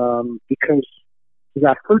because he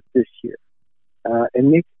got hurt this year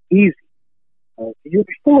and make it easy. The year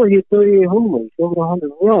before, he had 38 home runs, over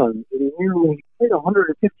 100 runs. In a year when he played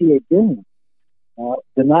 158 games,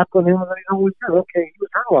 the knock on him was that he's always hurt. Okay, he was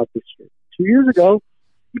hurt a lot this year. 2 years ago,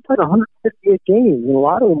 he played 158 games, and a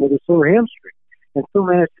lot of them with a sore hamstring, and still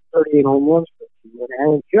managed to 38 home runs for the team. When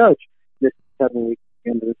Aaron Judge missed 7 weeks at the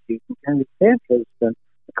end of the season, Henry Sanchez spent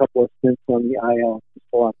a couple of stints on the IL just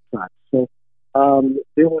a lot of time. So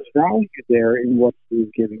there was value there in what he was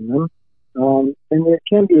giving them. And there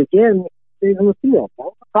can be, again, stays on the field.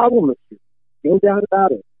 That's the problem this year. No doubt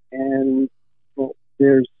about it. And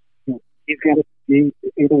he's got to be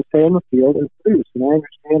able to stay on the field and produce. And I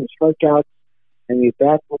understand the strikeouts and the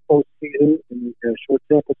bats for postseason and the short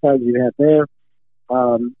sample size you have there.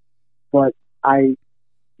 But I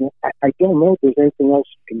don't know if there's anything else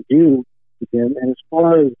you can do with him. And as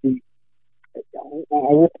far as I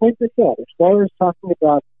will point this out, as far as talking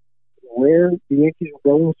about where the Yankees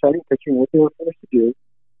were going starting pitching, what they were forced to do,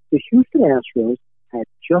 the Houston Astros had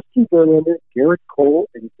Justin Verlander, Garrett Cole,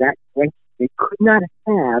 and Zach Greinke. They could not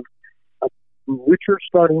have a richer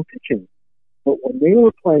starting pitching. But when they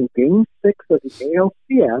were playing Game 6 of the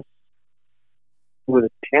ALCS with a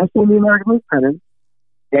chance to win the American League pennant,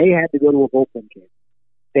 they had to go to a bullpen game.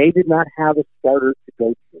 They did not have a starter to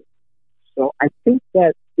go to. So I think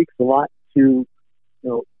that speaks a lot to,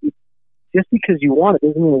 just because you want it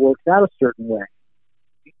doesn't mean it works out a certain way.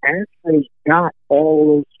 The Astros got all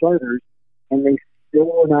those starters, and they still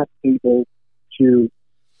were not able to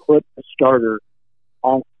put a starter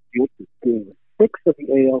on the game. 6 of the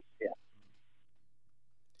ALCS.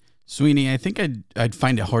 Sweeney, I think I'd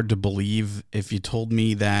find it hard to believe if you told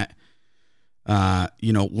me that,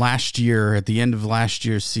 last year, at the end of last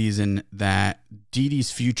year's season, that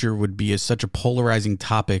Didi's future would be such a polarizing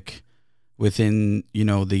topic within,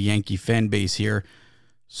 the Yankee fan base here.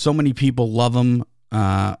 So many people love him.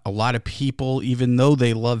 A lot of people, even though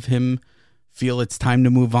they love him, feel it's time to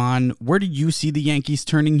move on. Where do you see the Yankees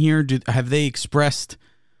turning here? Have they expressed,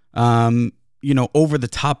 over the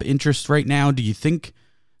top interest right now? Do you think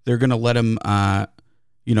they're going to let him,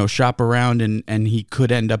 shop around and he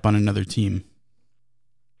could end up on another team?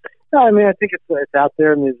 No, I think it's out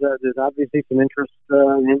there, and there's obviously some interest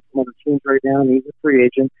in him from other teams right now, and he's a free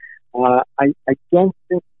agent. I don't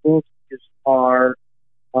think the Yankees are,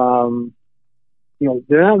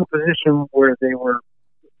 they're not in a position where they were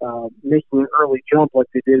making an early jump like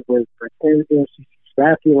they did with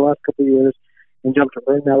Spaffy in the last couple of years and jumped to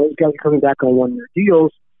right now. Those guys are coming back on one-year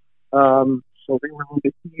deals, so they were a little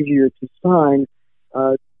bit easier to sign.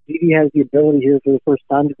 Didi has the ability here for the first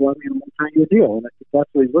time to go out and a multi-year deal, and I think that's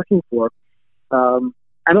what he's looking for.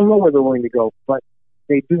 I don't know where they're willing to go, but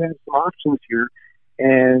they do have some options here,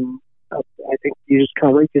 and I think you just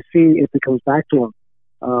can't wait to see if it comes back to them.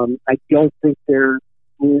 I don't think they're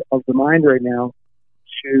of the mind right now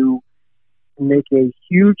to make a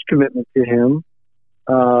huge commitment to him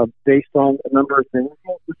based on a number of things.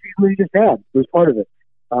 The season he just had was part of it.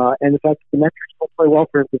 And the fact that the metrics will play well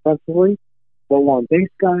for him defensively, well-on base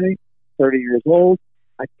guy, 30 years old.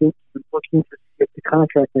 I think he's looking to see if the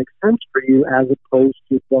contract makes sense for you as opposed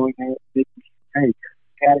to going out and thinking, hey,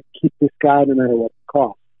 got to keep this guy no matter what it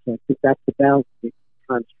costs. So I think that's the balance he's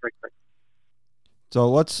trying to strike right now. So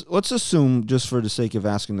let's assume, just for the sake of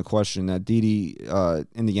asking the question, that Didi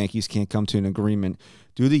and the Yankees can't come to an agreement.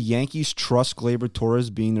 Do the Yankees trust Gleyber Torres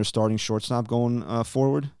being their starting shortstop going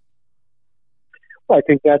forward? Well, I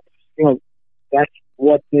think that's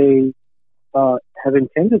what they have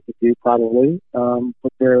intended to do, probably.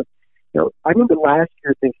 But they're, I remember last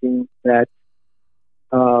year thinking that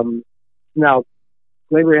now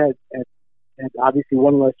Gleyber had obviously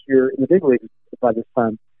one less year in the big leagues by this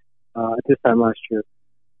time. At this time last year.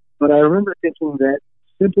 But I remember thinking that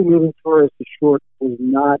simply moving Torres to short was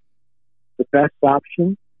not the best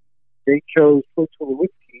option. They chose Troy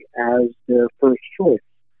Tulowitzki as their first choice.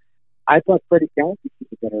 I thought Freddie Galvis was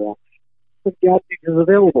a better option. But Galvis is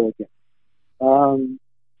available again.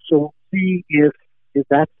 So we'll see if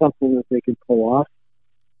that's something that they can pull off,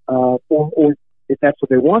 or if that's what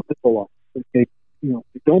they want to pull off. If they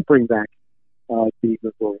don't bring back the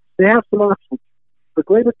Gregorius. They have some options. But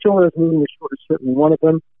Gleyber Torres moving to short is certainly one of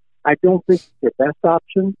them. I don't think it's their best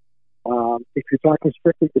option. If you're talking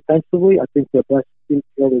strictly defensively, I think their best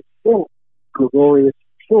infielder is still Gregorius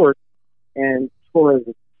short and Torres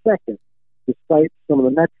is second. Despite some of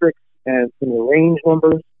the metrics and some of the range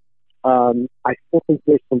numbers, I still think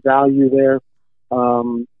there's some value there.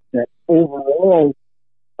 That overall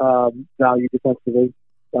value defensively,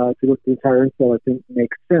 if you look at the entire infield, I think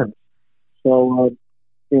makes sense. So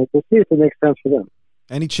we'll see if it makes sense for them.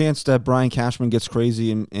 Any chance that Brian Cashman gets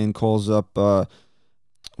crazy and calls up, why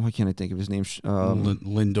can't I think of his name?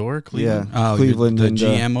 Lindor? Cleveland? Yeah, Cleveland. The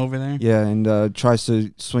GM over there? Yeah, and tries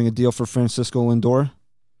to swing a deal for Francisco Lindor?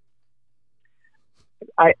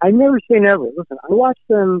 I never say never. Listen, I watched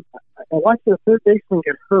their third baseman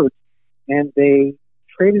get hurt, and they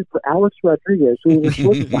traded for Alex Rodriguez, who was a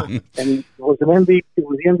shortstop, and he was an MVP,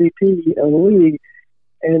 was the MVP of the league,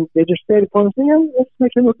 and they just stayed upon and said, let's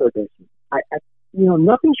make him a third baseman.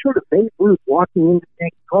 Nothing short of Babe Ruth walking into the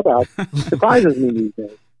Yankee clubhouse surprises me these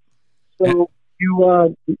days. So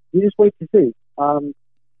you just wait to see.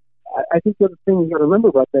 I think the other thing you got to remember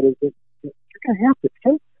about that is that you're going to have to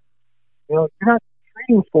take him. You're not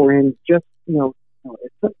trading for him just he's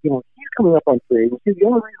coming up on free agency. The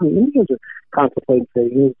only reason the Indians are contemplating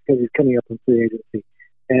trading is because he's coming up on free agency,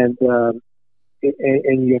 and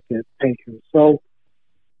you have to pay him. So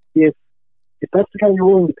if that's the guy you're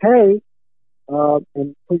willing to pay.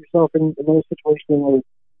 And put yourself in another situation with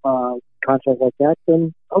a contract like that,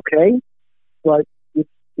 then okay. But it's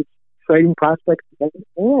trading prospects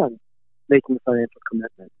and making a financial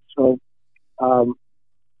commitment. So,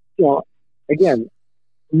 again,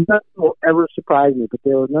 nothing will ever surprise me, but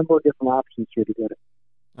there are a number of different options here to get it.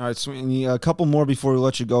 All right, so a couple more before we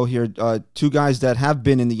let you go here. Two guys that have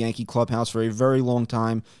been in the Yankee clubhouse for a very long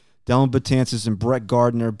time, Dellin Betances and Brett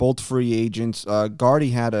Gardner, both free agents.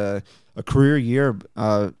 Gardy had a career year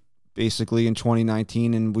basically in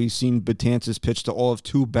 2019, and we've seen Betances pitch to all of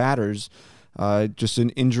two batters. Just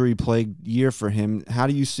an injury-plagued year for him. How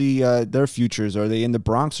do you see their futures? Are they in the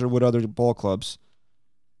Bronx or what other ball clubs?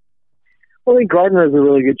 Well, I think Gardner has a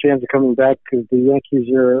really good chance of coming back because the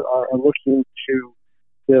Yankees are looking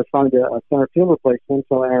to find a center field replacement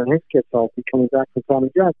so Aaron Hicks gets healthy coming back from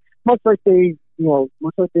Tommy John. Much like they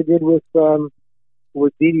did with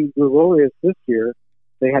Didi Gregorius this year.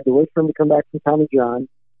 They had to wait for him to come back from Tommy John,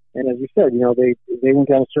 and as you said, they went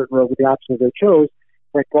down a certain road with the options they chose.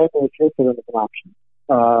 Brett Gardner was for them as an option,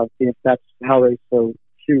 if that's how they so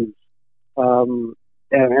choose. And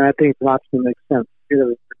I think it's an option that makes sense.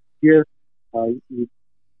 Here, you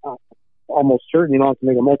almost certain you don't have to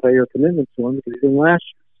make a multi-year commitment to him because he didn't last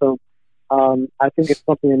year. So I think it's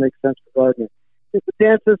something that makes sense for Gardner. If the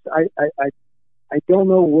dances, I don't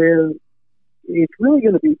know where. It's really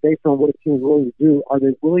going to be based on what a team is willing to do. Are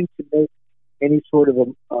they willing to make any sort of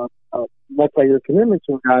a multi-year commitment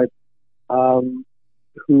to a guy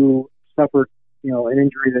who suffered, an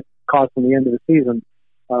injury that cost him the end of the season?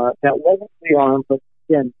 That wasn't the arm, but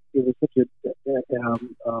again, it was such a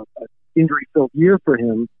injury-filled year for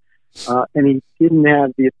him, and he didn't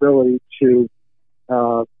have the ability to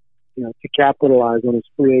to capitalize on his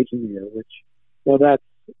free agent year, which, that's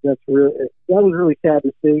that was really sad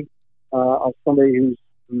to see, of somebody who's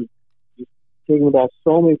just taking the ball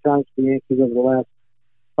so many times for the Yankees over the last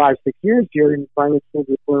 5-6 years here, and finally came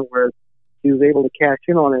to the point where he was able to cash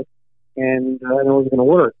in on it, and it wasn't going to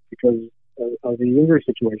work because of the injury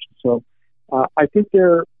situation. So I think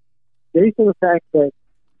based on the fact that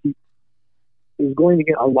he is going to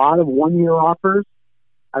get a lot of one-year offers,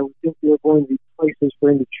 I would think there are going to be places for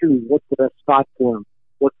him to choose. What's the best spot for him?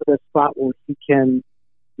 What's the best spot where he can,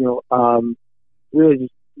 really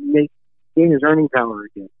just gain his earning power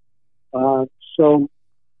again? So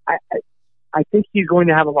I think he's going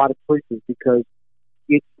to have a lot of choices, because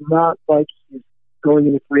it's not like he's going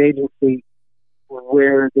into free agency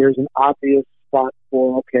where there's an obvious spot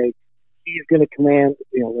for, okay, he's going to command,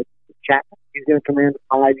 like Chapman, he's going to command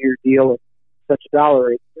a 5-year deal at such a dollar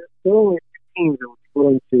rate. There are only a few teams that are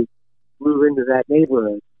willing to move into that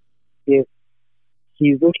neighborhood. If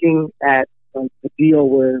he's looking at a deal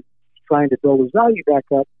where he's trying to build his value back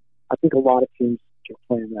up, I think a lot of teams can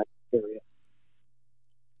play in that area.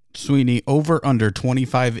 Sweeney, over under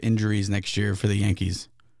 25 injuries next year for the Yankees.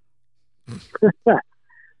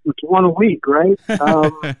 It's one a week, right?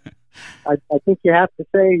 I think you have to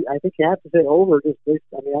say. Over, just based.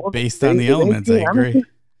 Based on the elements. I agree.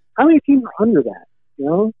 How many teams are under that?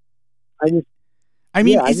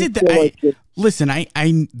 Listen,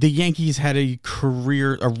 the Yankees had a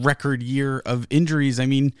record year of injuries. I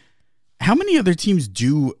mean, how many other teams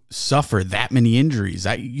do suffer that many injuries?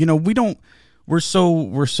 We're so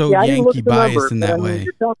Yankee biased in that way.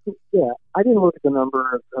 I didn't look at the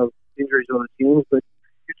number of injuries on the teams, but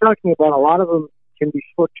you're talking about a lot of them can be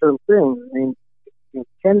short-term things. I mean,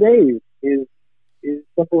 10 days is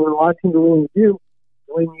something that a lot of teams are willing to do.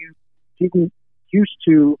 When you get used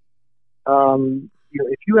to,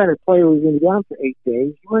 if you had a player who was going to be down for 8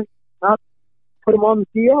 days, you might not put him on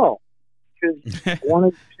the DL because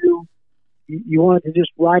you wanted to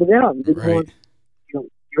just ride it out. You didn't want, you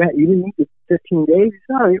didn't need the 15 days.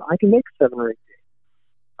 Sorry, I can make 7 or 8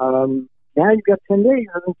 days. Now you've got 10 days.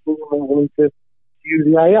 I think people are willing to use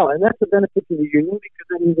the IL, and that's a benefit to the union, because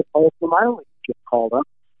that means the player from the minor league gets called up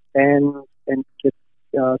and gets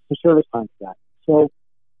some service time for that. So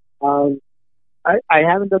I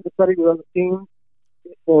haven't done the study with other teams.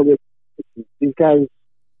 So these guys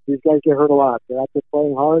get hurt a lot. They're out there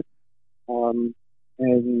playing hard,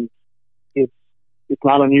 and it's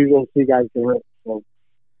not unusual to see guys get hurt. So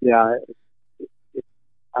yeah,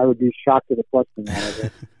 I would be shocked at the question out of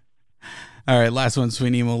it. All right, last one,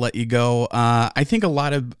 Sweeney. We'll let you go. I think a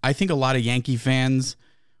lot of Yankee fans,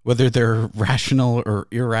 whether they're rational or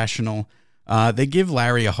irrational, they give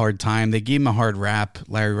Larry a hard time. They gave him a hard rap,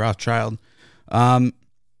 Larry Rothschild.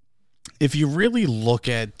 If you really look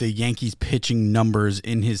at the Yankees pitching numbers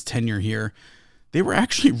in his tenure here, they were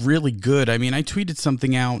actually really good. I mean, I tweeted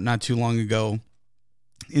something out not too long ago.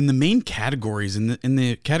 In the main categories, in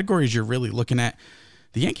the categories you're really looking at,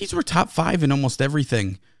 the Yankees were top 5 in almost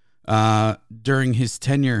everything during his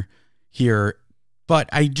tenure here. But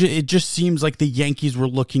it just seems like the Yankees were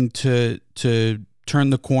looking to turn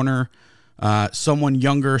the corner. Someone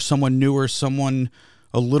younger, someone newer, someone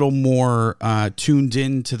a little more tuned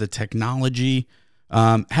in to the technology.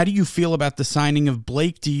 How do you feel about the signing of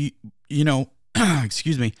Blake? Do you know,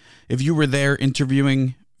 excuse me, if you were there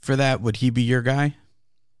interviewing for that, would he be your guy?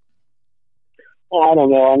 Well, I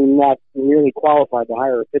don't know. I'm not really qualified to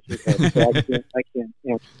hire a pitching coach, so I can't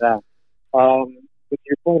answer that. But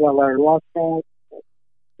your point about Larry Rothschild,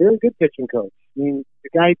 they're a good pitching coach. I mean,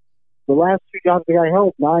 the last 2 jobs the guy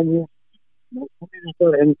held, 9 years,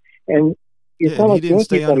 and it's not like he didn't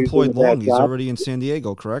stay unemployed long. He's already in San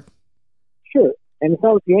Diego, correct? Sure. And it's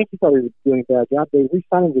not like the Yankees thought he was doing a bad job. They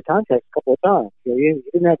re-signed him to contract a couple of times. He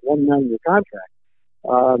didn't have 1 9-year contract.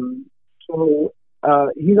 So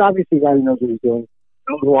he's obviously a guy who knows what he's doing,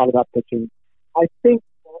 knows a lot about pitching. I think,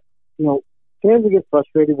 fans will get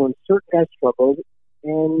frustrated when certain guys struggled,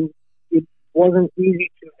 and it wasn't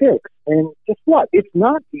easy to fix. And guess what? It's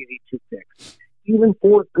not easy to fix, even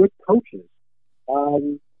for good coaches.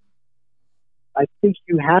 I think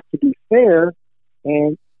you have to be fair,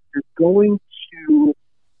 and if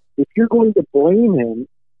you're going to blame him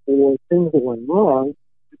for things that went wrong,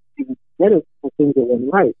 you get it for things that went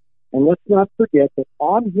right. And let's not forget that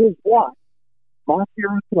on his watch,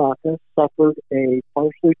 Masahiro Tanaka suffered a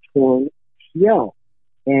partially torn ACL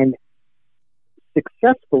and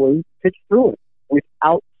successfully pitched through it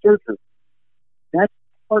without surgery. That's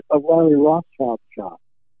part of Larry Rothschild's job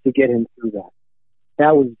to get him through that.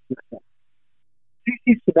 That was a success.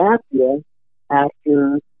 CC Sabathia,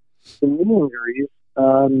 after the knee injuries,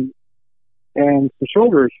 and some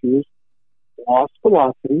shoulder issues, lost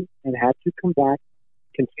velocity, and had to come back,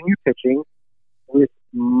 continue pitching with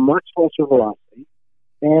much lesser velocity,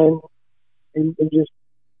 and just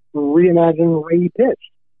reimagine the way he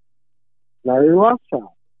pitched. Larry Rothschild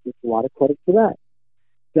gets a lot of credit for that.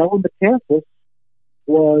 Dellin Betances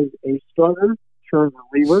was a starter turned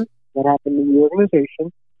reliever that happened in the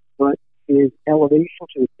organization, but his elevation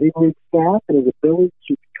to the big league staff and his ability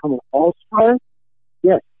to become an all-star,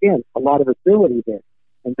 yes, again, a lot of ability there.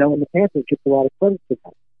 And Dellin Betances gets a lot of credit for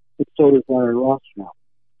that. But so does Larry Rothschild.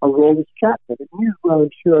 Aroldis Chapman, and he's not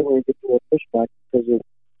sure I'm going to get to a pushback because of,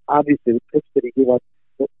 obviously, the pitch that he gave up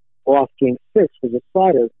off Game 6 was a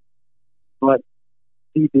slider, but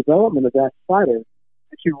the development of that slider is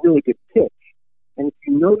actually a really good pitch. And if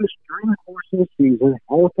you notice during the course of the season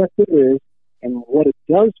how effective it is and what it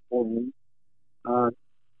does for him,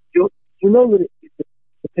 you know that it's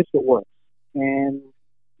a pitch that works. And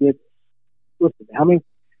it's, listen,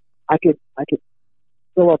 I could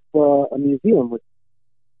fill up a museum with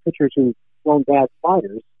pitchers who've thrown bad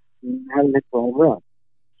sliders and haven't hit for a home run.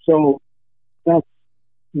 So that's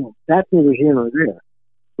neither here nor there.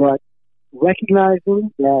 But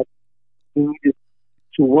recognizing that he needed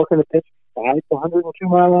to work on a pitch 5 to 102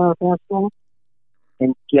 mile an hour fastball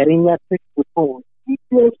and getting that pitch to the phone, he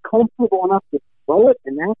feels comfortable enough to throw it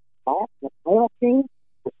in that spot, in the playoff game,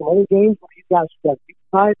 or some other games where he's got that deep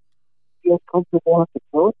side, feels comfortable enough to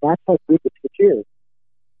throw it. That's how good the pitch is.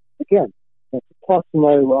 Again, that's a plus in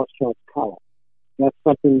Larry Rothschild's column. That's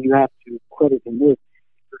something you have to credit him with.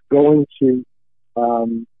 You're going to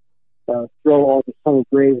throw all the Sonny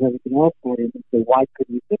Graves and everything else at him and say, why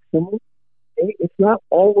couldn't you fix him? It's not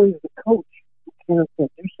always the coach who can't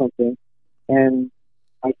do something, and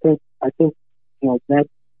I think that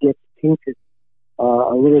gets tainted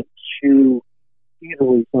a little too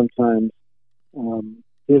easily sometimes.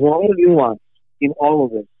 There's a lot of nuance in all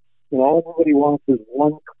of this. All everybody wants is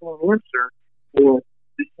one clean answer, or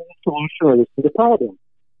this is a solution or this is a problem,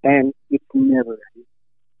 and it's never.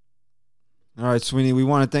 All right, Sweeney, we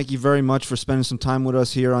want to thank you very much for spending some time with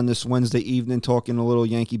us here on this Wednesday evening, talking a little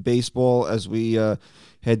Yankee baseball as we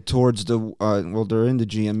head towards the they're in the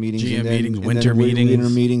GM meetings. Winter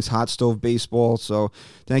meetings, hot stove baseball. So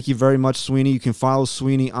thank you very much, Sweeney. You can follow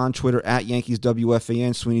Sweeney on Twitter at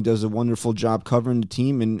YankeesWFAN. Sweeney does a wonderful job covering the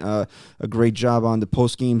team and a great job on the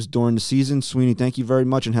post games during the season. Sweeney, thank you very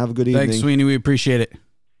much and have a good evening. Thanks, Sweeney. We appreciate it.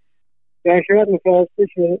 Thanks for having me, fellas.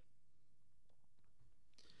 Appreciate it.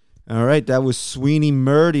 All right, that was Sweeney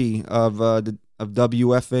Murdy of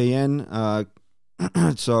WFAN.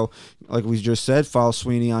 So, like we just said, follow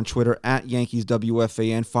Sweeney on Twitter at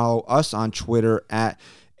YankeesWFAN. Follow us on Twitter at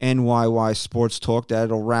NYY Sports Talk.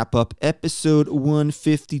 That'll wrap up episode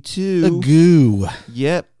 152. The goo.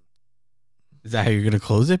 Yep. Is that how you're gonna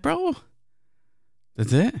close it, bro?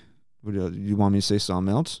 That's it? You want me to say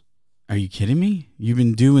something else? Are you kidding me? We've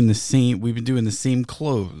been doing the same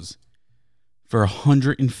close for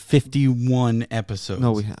 151 episodes.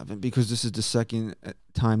 No, we haven't, because this is the second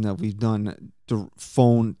time that we've done the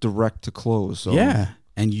phone direct to close. So. Yeah,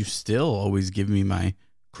 and you still always give me my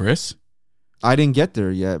Chris. I didn't get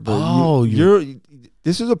there yet, but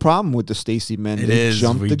this is a problem with the Stacy men. It is.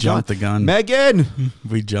 We jumped the gun. Megan!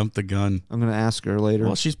 We jumped the gun. I'm going to ask her later.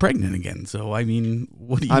 Well, she's pregnant again, so I mean,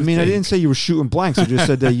 what do you think? I didn't say you were shooting blanks. I just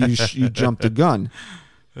said that you jumped the gun.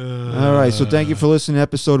 All right, so thank you for listening to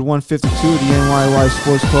episode 152 of the NYY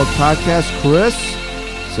Sports Talk podcast. Chris,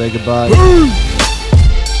 say goodbye.